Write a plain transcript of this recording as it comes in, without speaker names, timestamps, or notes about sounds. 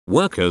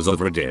Workers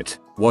of Reddit,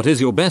 what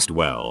is your best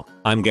 "well,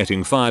 I'm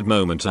getting fired"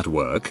 moment at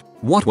work?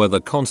 What were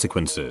the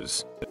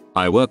consequences?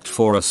 I worked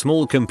for a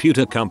small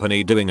computer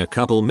company doing a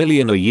couple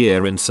million a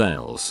year in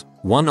sales.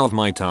 One of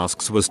my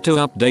tasks was to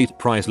update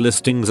price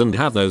listings and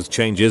have those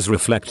changes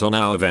reflect on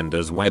our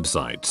vendors'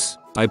 websites.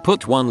 I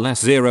put one less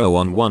zero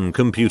on one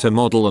computer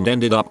model and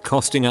ended up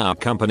costing our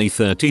company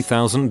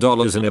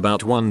 $30,000 in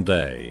about one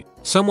day.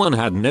 Someone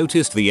had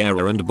noticed the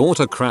error and bought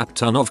a crap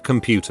ton of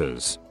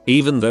computers.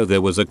 Even though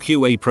there was a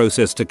QA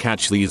process to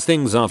catch these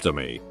things after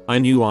me, I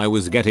knew I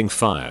was getting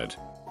fired.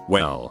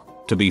 Well,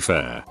 to be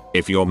fair,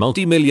 if your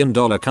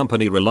multi-million-dollar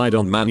company relied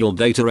on manual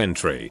data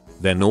entry,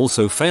 then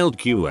also failed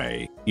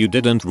QA, you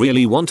didn't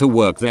really want to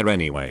work there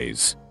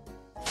anyways.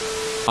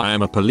 I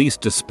am a police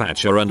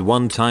dispatcher, and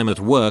one time at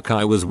work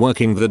I was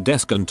working the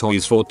desk and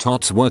toys for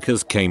TOTS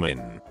workers came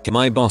in.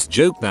 My boss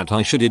joked that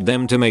I shoulded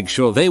them to make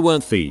sure they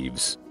weren't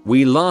thieves.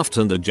 We laughed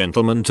and the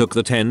gentleman took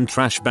the 10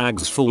 trash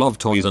bags full of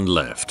toys and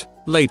left.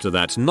 Later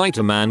that night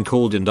a man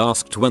called and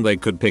asked when they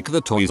could pick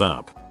the toys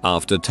up.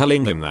 After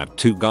telling him that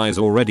 2 guys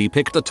already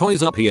picked the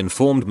toys up, he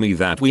informed me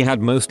that we had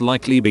most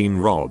likely been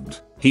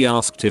robbed. He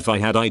asked if I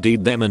had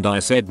ID'd them and I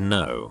said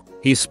no.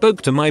 He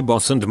spoke to my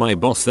boss and my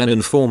boss then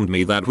informed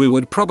me that we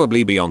would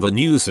probably be on the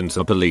news since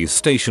a police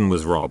station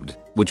was robbed,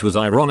 which was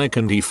ironic,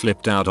 and he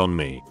flipped out on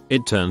me.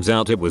 It turns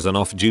out it was an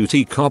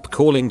off-duty cop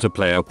calling to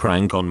play a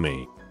prank on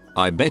me.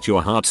 I bet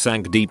your heart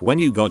sank deep when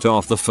you got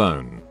off the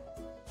phone.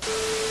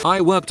 I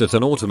worked at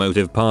an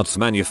automotive parts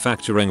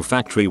manufacturing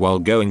factory while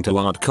going to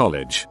art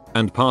college,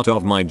 and part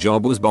of my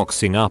job was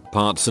boxing up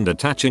parts and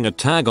attaching a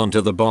tag onto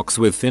the box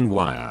with thin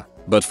wire.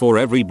 But for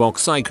every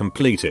box I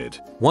completed,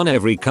 one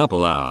every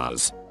couple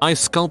hours, I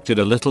sculpted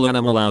a little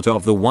animal out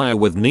of the wire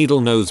with needle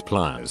nose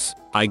pliers.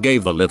 I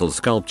gave the little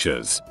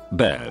sculptures,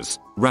 bears,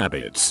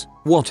 rabbits,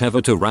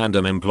 whatever, to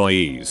random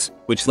employees,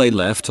 which they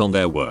left on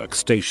their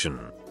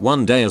workstation.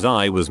 One day as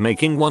I was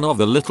making one of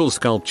the little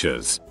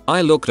sculptures,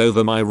 I looked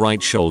over my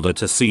right shoulder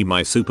to see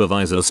my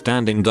supervisor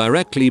standing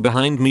directly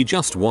behind me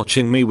just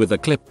watching me with a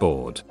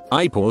clipboard.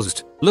 I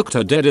paused, looked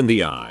her dead in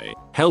the eye,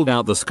 held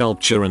out the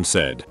sculpture and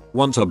said,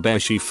 "Want a bear?"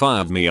 She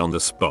fired me on the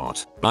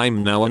spot.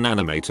 I'm now an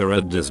animator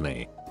at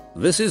Disney.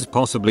 This is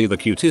possibly the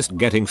cutest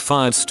getting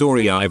fired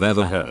story I've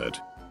ever heard.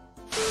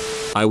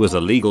 I was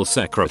a legal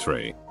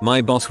secretary.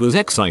 My boss was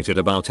excited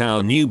about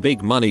our new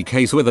big money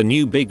case with a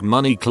new big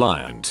money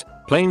client,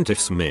 Plaintiff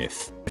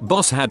Smith.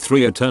 Boss had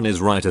 3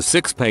 attorneys write a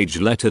 6-page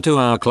letter to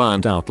our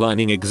client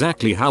outlining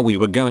exactly how we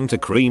were going to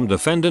cream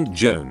defendant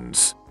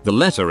Jones. The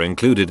letter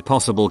included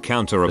possible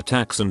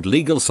counterattacks and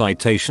legal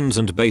citations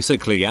and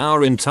basically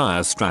our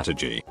entire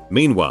strategy.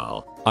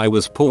 Meanwhile, I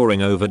was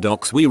poring over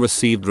docs we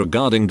received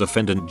regarding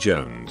defendant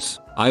Jones.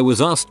 I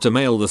was asked to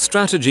mail the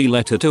strategy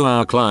letter to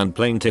our client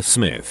Plaintiff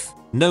Smith.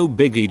 No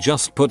biggie,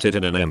 just put it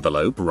in an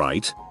envelope,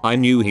 right? I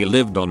knew he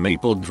lived on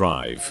Maple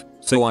Drive,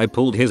 so I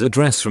pulled his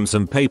address from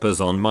some papers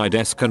on my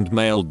desk and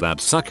mailed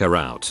that sucker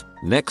out.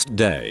 Next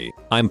day,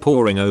 I'm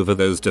poring over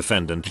those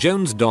defendant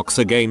Jones docs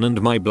again and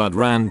my blood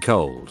ran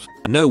cold.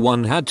 No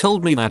one had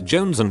told me that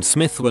Jones and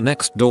Smith were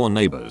next door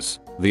neighbors.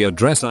 The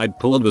address I'd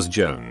pulled was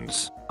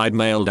Jones. I'd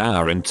mailed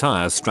our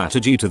entire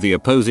strategy to the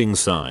opposing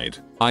side.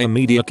 I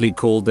immediately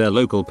called their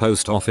local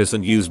post office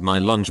and used my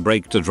lunch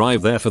break to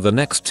drive there for the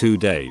next 2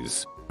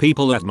 days.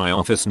 People at my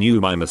office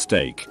knew my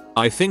mistake.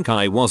 I think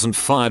I wasn't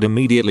fired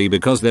immediately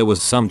because there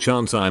was some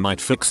chance I might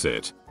fix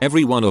it.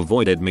 Everyone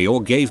avoided me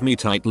or gave me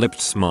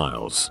tight-lipped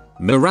smiles.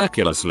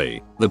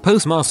 Miraculously, the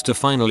postmaster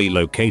finally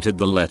located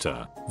the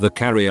letter. The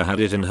carrier had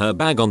it in her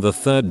bag on the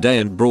 3rd day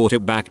and brought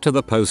it back to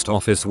the post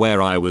office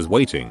where I was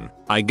waiting.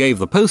 I gave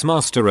the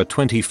postmaster a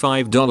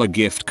 $25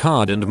 gift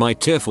card and my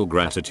tearful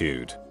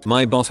gratitude.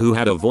 My boss, who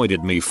had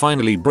avoided me,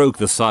 finally broke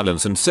the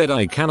silence and said,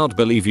 "I cannot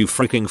believe you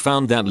freaking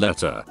found that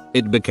letter."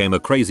 It became a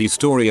crazy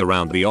story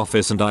around the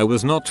office and I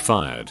was not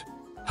fired.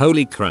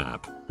 Holy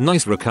crap,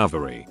 nice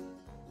recovery.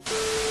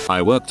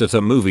 I worked at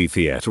a movie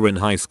theater in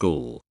high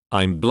school.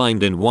 I'm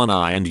blind in one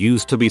eye and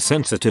used to be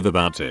sensitive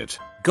about it.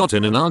 Got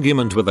in an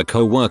argument with a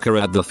coworker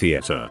at the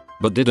theater,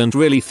 but didn't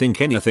really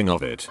think anything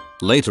of it.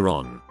 Later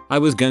on, I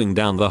was going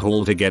down the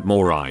hall to get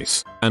more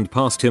ice, and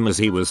passed him as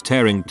he was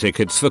tearing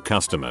tickets for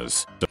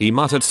customers. He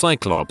muttered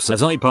 "Cyclops"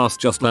 as I passed,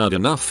 just loud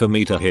enough for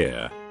me to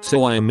hear.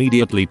 So I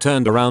immediately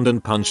turned around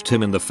and punched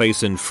him in the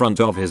face in front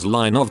of his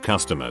line of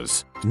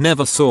customers.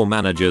 Never saw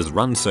managers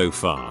run so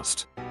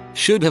fast.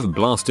 Should have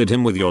blasted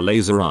him with your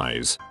laser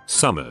eyes,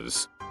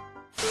 Summers.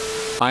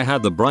 I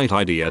had the bright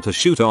idea to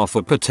shoot off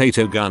a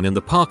potato gun in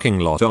the parking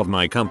lot of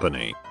my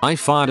company. I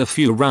fired a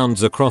few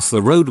rounds across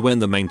the road when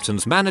the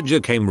maintenance manager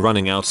came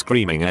running out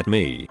screaming at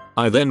me.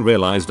 I then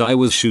realized I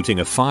was shooting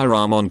a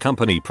firearm on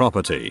company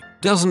property.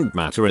 Doesn't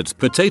matter, it's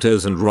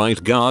potatoes and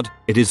right guard,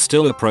 it is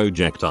still a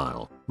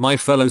projectile. My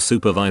fellow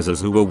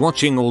supervisors who were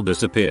watching all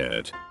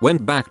disappeared.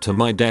 Went back to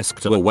my desk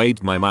to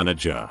await my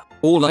manager.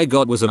 All I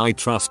got was an "I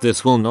trust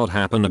this will not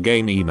happen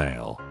again"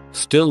 email.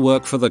 Still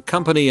work for the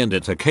company and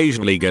it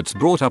occasionally gets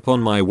brought up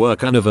on my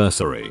work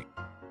anniversary.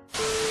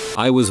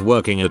 I was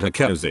working at a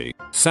cozy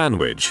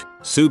sandwich,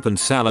 soup and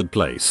salad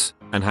place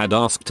and had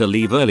asked to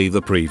leave early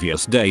the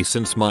previous day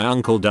since my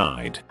uncle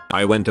died.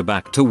 I went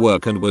back to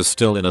work and was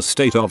still in a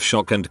state of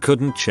shock and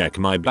couldn't check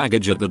my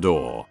baggage at the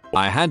door.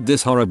 I had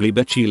this horribly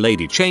bitchy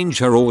lady change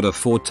her order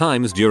 4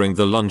 times during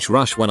the lunch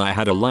rush when I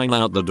had a line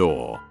out the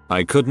door.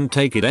 I couldn't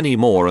take it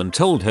anymore and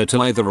told her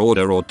to either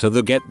order or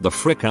to get the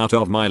frick out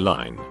of my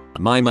line.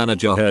 My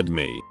manager heard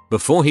me.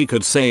 Before he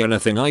could say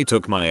anything, I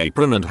took my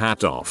apron and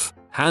hat off,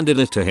 handed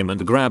it to him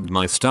and grabbed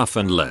my stuff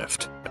and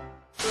left.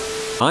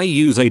 I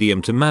use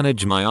ADM to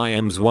manage my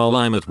IMs while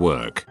I'm at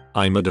work.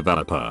 I'm a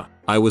developer.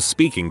 I was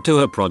speaking to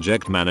a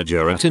project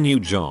manager at a new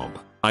job.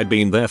 I'd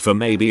been there for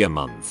maybe a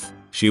month.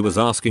 She was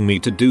asking me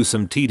to do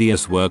some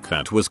tedious work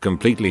that was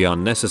completely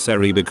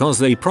unnecessary because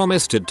they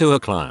promised it to a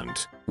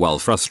client. While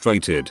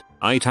frustrated,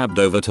 I tabbed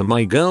over to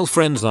my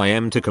girlfriend's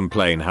IM to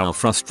complain how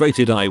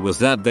frustrated I was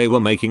that they were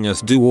making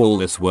us do all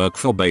this work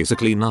for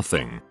basically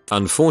nothing.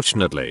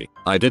 Unfortunately,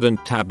 I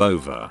didn't tab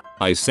over.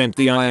 I sent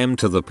the IM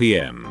to the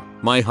PM.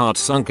 My heart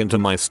sunk into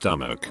my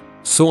stomach.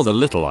 Saw the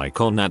little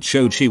icon that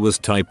showed she was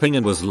typing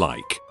and was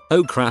like,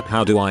 oh crap,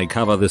 how do I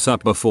cover this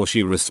up before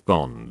she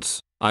responds?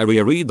 I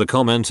reread the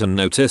comment and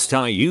noticed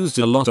I used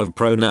a lot of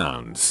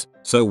pronouns.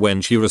 So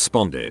when she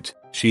responded,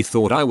 she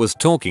thought I was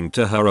talking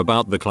to her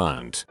about the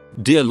client.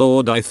 Dear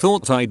Lord, I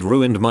thought I'd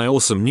ruined my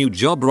awesome new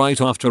job right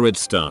after it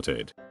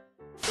started.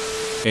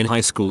 In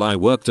high school I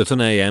worked at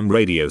an AM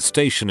radio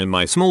station in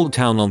my small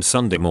town on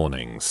Sunday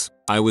mornings.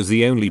 I was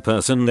the only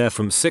person there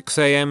from 6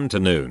 AM to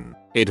noon.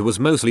 It was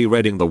mostly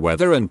reading the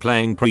weather and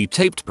playing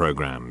pre-taped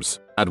programs.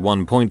 At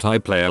one point I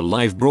play a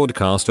live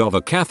broadcast of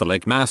a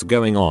Catholic mass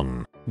going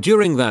on.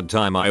 During that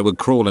time I would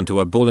crawl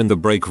into a ball in the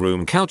break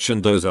room couch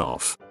and doze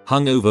off,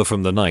 hungover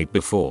from the night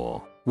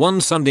before.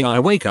 One Sunday I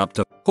wake up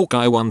to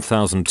Hawkeye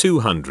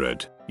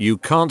 1200. You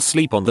can't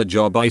sleep on the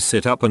job. I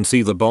sit up and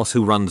see the boss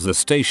who runs the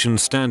station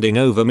standing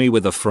over me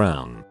with a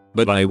frown.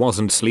 But I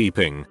wasn't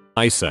sleeping,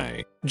 I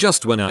say.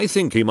 Just when I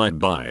think he might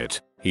buy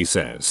it, he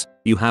says,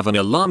 you have an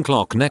alarm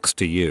clock next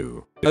to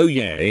you. Oh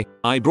yay,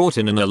 I brought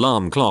in an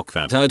alarm clock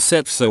that I'd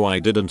set so I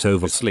didn't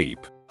oversleep.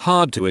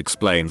 Hard to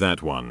explain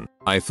that one.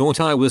 I thought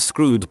I was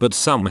screwed, but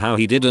somehow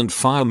he didn't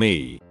fire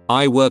me.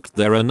 I worked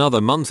there another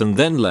month and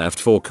then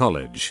left for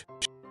college.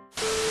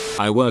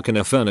 I work in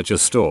a furniture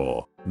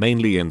store,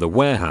 mainly in the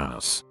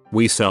warehouse.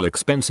 We sell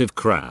expensive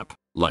crap,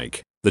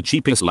 like the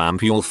cheapest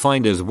lamp you'll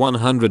find is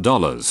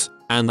 $100,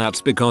 and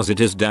that's because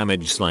it is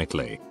damaged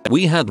slightly.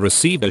 We had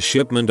received a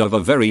shipment of a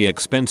very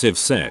expensive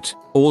set,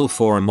 all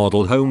for a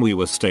model home we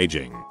were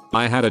staging.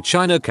 I had a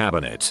china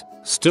cabinet,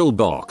 still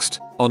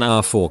boxed, on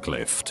our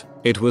forklift.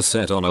 It was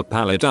set on a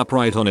pallet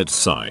upright on its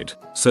side,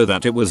 so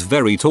that it was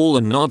very tall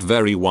and not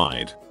very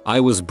wide. I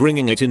was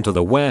bringing it into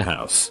the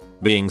warehouse,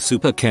 being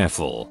super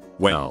careful.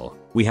 Well,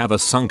 we have a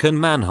sunken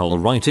manhole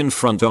right in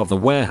front of the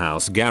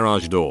warehouse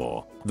garage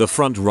door. The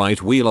front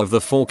right wheel of the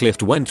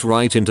forklift went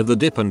right into the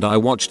dip and I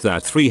watched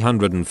that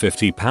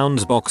 350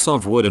 pounds box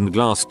of wood and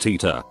glass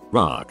teeter,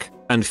 rock,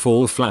 and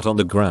fall flat on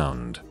the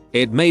ground.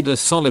 It made a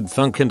solid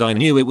thunk and I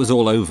knew it was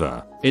all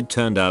over. It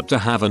turned out to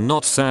have a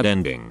not sad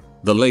ending.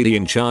 The lady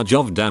in charge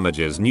of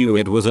damages knew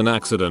it was an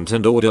accident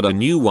and ordered a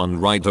new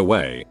one right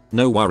away.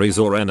 No worries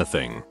or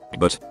anything.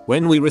 But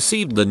when we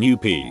received the new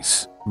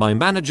piece, my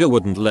manager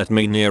wouldn't let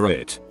me near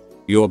it.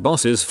 Your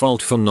boss's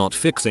fault for not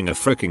fixing a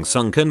fricking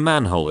sunken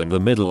manhole in the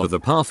middle of the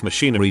path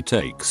machinery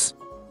takes.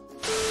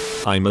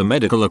 I'm a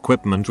medical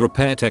equipment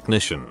repair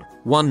technician.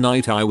 One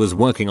night I was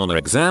working on an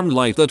exam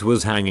light that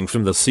was hanging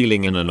from the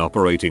ceiling in an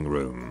operating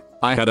room.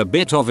 I had a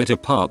bit of it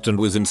apart and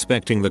was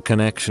inspecting the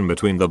connection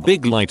between the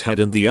big light head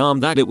and the arm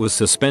that it was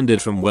suspended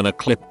from when a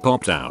clip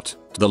popped out.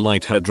 The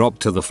light head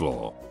dropped to the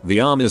floor. The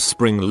arm is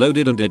spring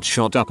loaded and it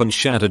shot up and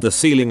shattered the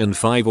ceiling and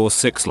 5 or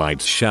 6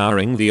 lights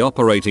showering the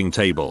operating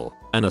table,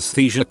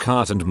 anesthesia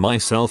cart and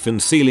myself in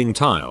ceiling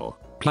tile,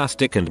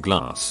 plastic and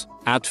glass.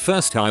 At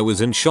first I was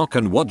in shock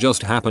and what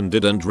just happened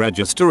didn't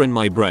register in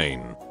my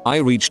brain. I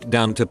reached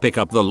down to pick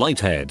up the light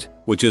head,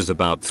 which is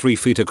about 3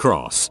 feet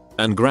across,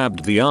 and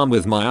grabbed the arm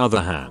with my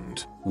other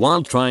hand.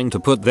 While trying to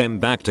put them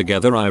back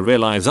together I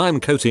realize I'm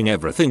coating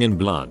everything in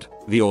blood.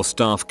 The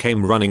staff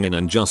came running in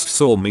and just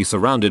saw me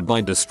surrounded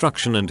by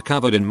destruction and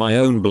covered in my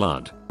own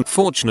blood.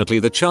 Fortunately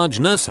the charge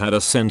nurse had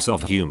a sense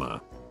of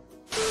humor.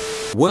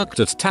 Worked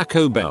at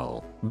Taco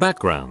Bell.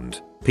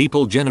 Background: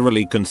 people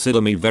generally consider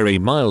me very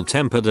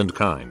mild-tempered and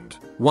kind.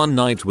 One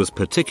night was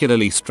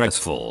particularly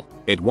stressful.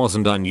 It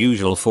wasn't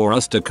unusual for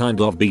us to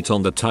kind of beat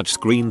on the touch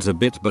screens a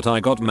bit, but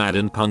I got mad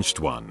and punched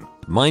one.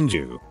 Mind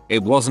you,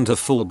 it wasn't a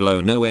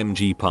full-blown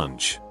OMG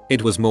punch.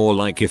 It was more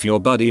like if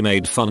your buddy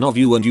made fun of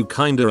you and you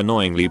kinda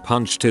annoyingly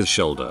punched his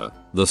shoulder.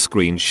 The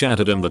screen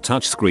shattered and the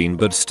touch screen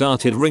but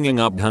started ringing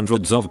up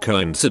hundreds of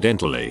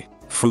coincidentally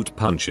fruit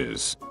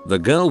punches. The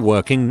girl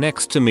working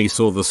next to me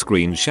saw the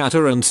screen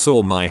shatter and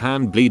saw my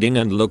hand bleeding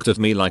and looked at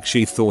me like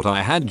she thought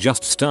I had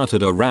just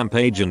started a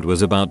rampage and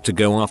was about to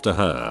go after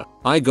her.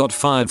 I got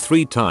fired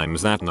 3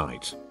 times that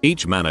night.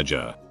 Each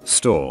manager,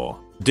 store,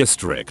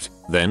 district,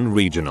 then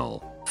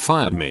regional,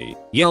 fired me,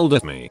 yelled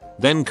at me,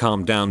 then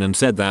calmed down and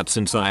said that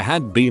since I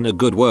had been a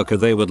good worker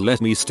they would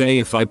let me stay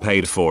if I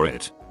paid for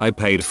it. I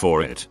paid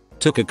for it.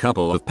 Took a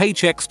couple of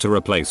paychecks to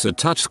replace a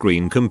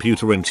touchscreen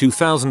computer in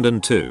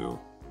 2002.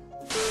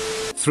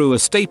 Threw a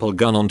staple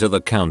gun onto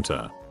the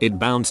counter. It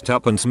bounced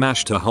up and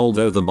smashed a hole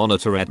though the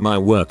monitor at my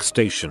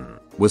workstation.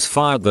 Was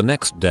fired the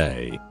next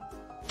day.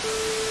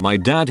 My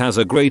dad has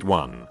a great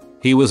one.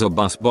 He was a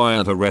busboy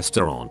at a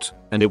restaurant,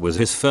 and it was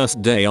his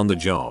first day on the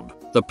job.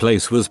 The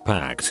place was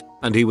packed,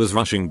 and he was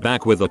rushing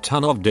back with a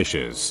ton of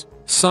dishes.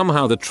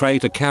 Somehow the tray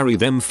to carry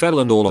them fell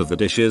and all of the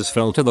dishes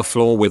fell to the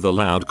floor with a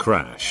loud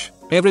crash.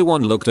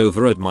 Everyone looked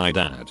over at my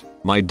dad.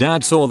 My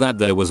dad saw that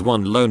there was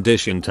one lone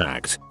dish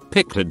intact,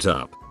 picked it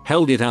up,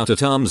 held it out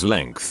at arm's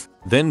length,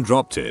 then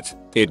dropped it.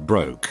 It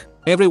broke.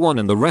 Everyone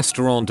in the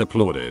restaurant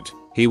applauded.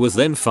 He was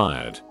then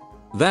fired.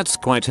 That's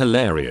quite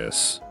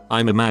hilarious.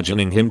 I'm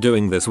imagining him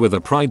doing this with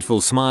a prideful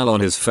smile on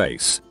his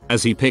face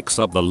as he picks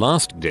up the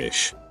last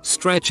dish,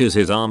 stretches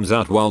his arms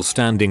out while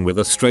standing with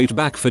a straight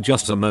back for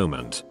just a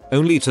moment,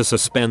 only to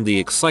suspend the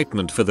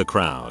excitement for the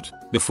crowd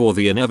before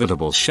the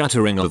inevitable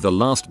shattering of the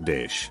last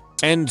dish.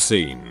 End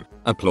scene.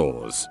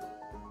 Applause.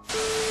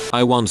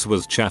 I once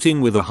was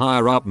chatting with a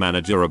higher up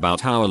manager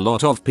about how a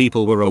lot of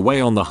people were away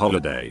on the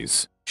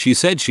holidays. She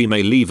said she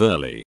may leave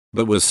early,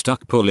 but was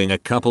stuck pulling a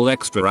couple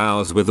extra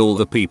hours with all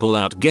the people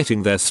out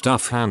getting their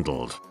stuff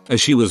handled.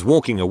 As she was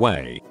walking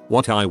away,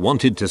 what I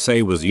wanted to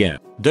say was yeah,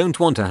 don't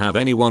want to have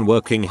anyone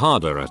working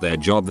harder at their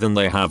job than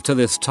they have to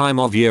this time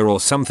of year or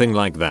something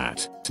like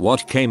that.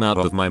 What came out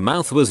of my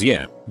mouth was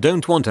yeah,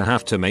 don't want to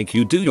have to make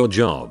you do your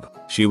job.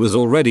 She was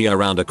already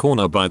around a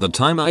corner by the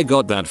time I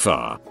got that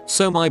far,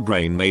 so my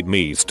brain made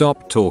me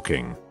stop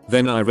talking.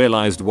 Then I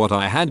realized what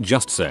I had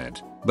just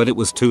said, but it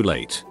was too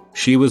late.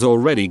 She was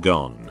already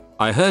gone.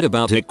 I heard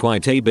about it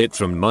quite a bit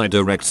from my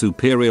direct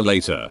superior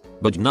later,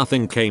 but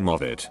nothing came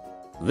of it.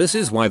 This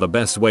is why the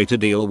best way to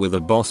deal with a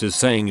boss is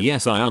saying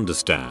yes, I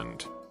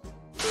understand.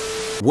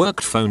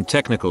 Worked phone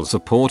technical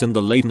support in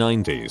the late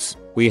 90s.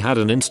 We had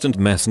an instant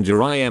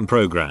messenger IM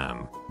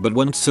program, but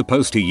weren't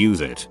supposed to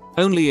use it,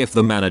 only if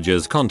the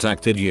managers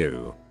contacted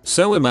you.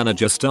 So a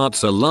manager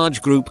starts a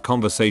large group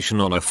conversation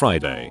on a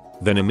Friday,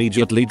 then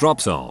immediately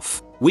drops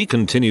off. We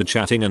continue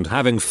chatting and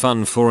having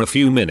fun for a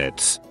few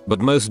minutes, but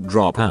most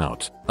drop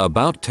out.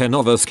 About 10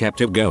 of us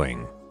kept it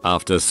going.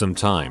 After some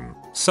time,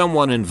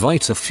 someone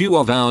invites a few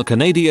of our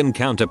Canadian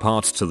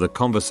counterparts to the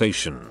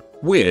conversation.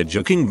 We're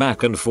joking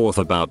back and forth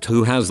about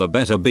who has the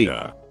better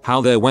beer,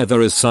 how their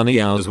weather is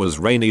sunny, ours was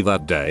rainy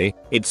that day,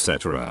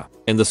 etc.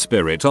 In the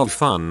spirit of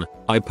fun,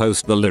 I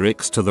post the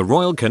lyrics to the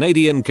Royal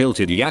Canadian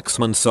Kilted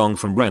Yaxman song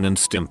from Ren and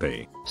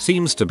Stimpy.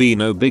 Seems to be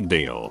no big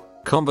deal.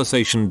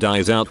 Conversation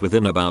dies out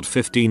within about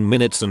 15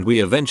 minutes and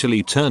we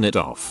eventually turn it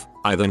off.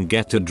 I then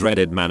get to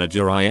dreaded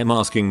manager IM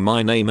asking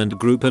my name and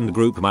group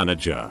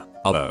manager.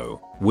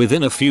 Oh.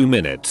 Within a few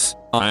minutes,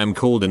 I am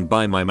called in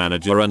by my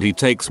manager and he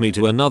takes me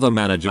to another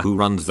manager who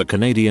runs the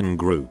Canadian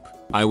group.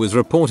 I was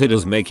reported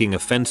as making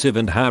offensive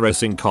and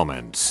harassing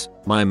comments.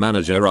 My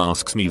manager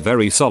asks me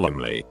very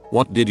solemnly,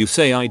 "What did you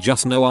say?" I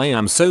just know I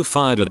am so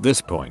fired at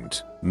this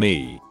point.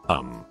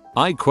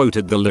 I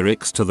quoted the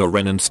lyrics to the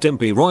Ren and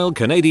Stimpy Royal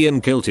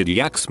Canadian Kilted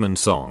Yaxman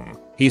song.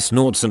 He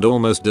snorts and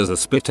almost does a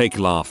spit take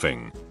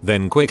laughing,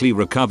 then quickly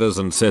recovers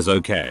and says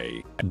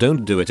okay,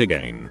 don't do it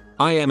again.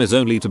 IM is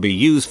only to be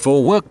used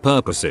for work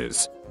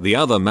purposes. The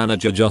other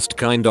manager just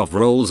kind of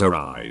rolls her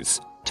eyes,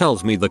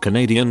 tells me the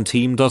Canadian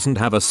team doesn't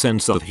have a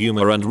sense of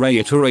humor and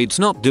reiterates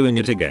not doing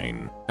it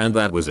again, and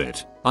that was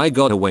it. I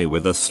got away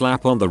with a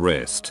slap on the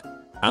wrist.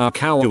 Our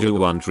cow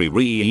one tree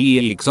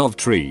reeks of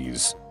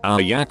trees. Our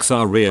yaks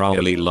are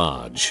really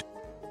large.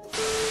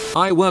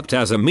 I worked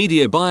as a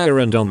media buyer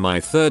and on my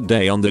third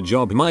day on the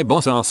job my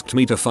boss asked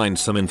me to find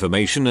some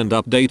information and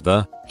update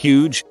the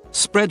huge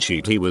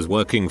spreadsheet he was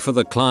working for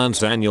the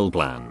client's annual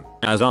plan.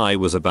 As I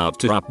was about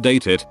to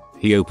update it,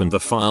 he opened the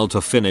file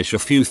to finish a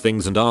few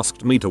things and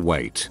asked me to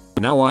wait.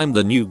 Now I'm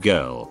the new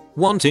girl,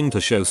 wanting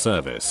to show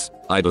service.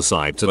 I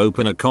decide to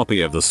open a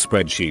copy of the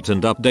spreadsheet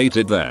and update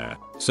it there.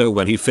 So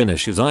when he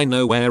finishes I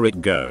know where it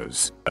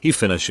goes. He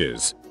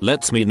finishes,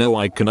 lets me know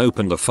I can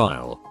open the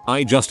file.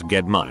 I just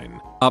get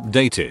mine,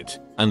 update it,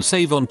 and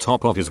save on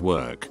top of his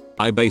work.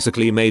 I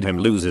basically made him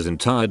lose his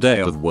entire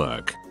day of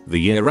work. The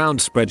year-round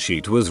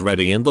spreadsheet was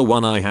ready and the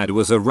one I had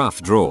was a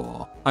rough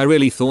draw. I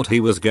really thought he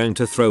was going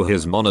to throw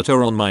his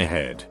monitor on my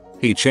head.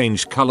 He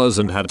changed colors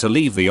and had to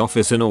leave the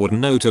office in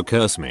order to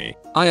curse me.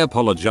 I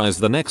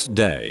apologized the next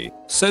day,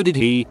 so did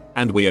he,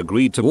 and we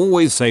agreed to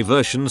always save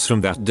versions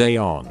from that day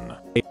on.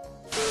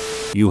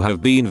 You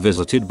have been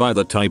visited by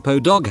the typo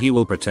dog. He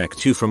will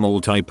protect you from all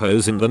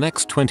typos in the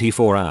next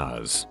 24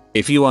 hours.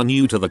 If you are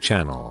new to the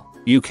channel,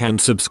 you can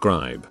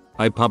subscribe.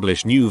 I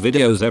publish new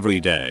videos every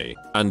day.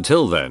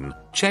 Until then,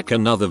 check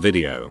another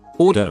video,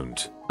 or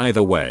don't.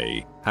 Either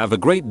way, have a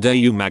great day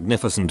you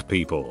magnificent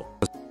people.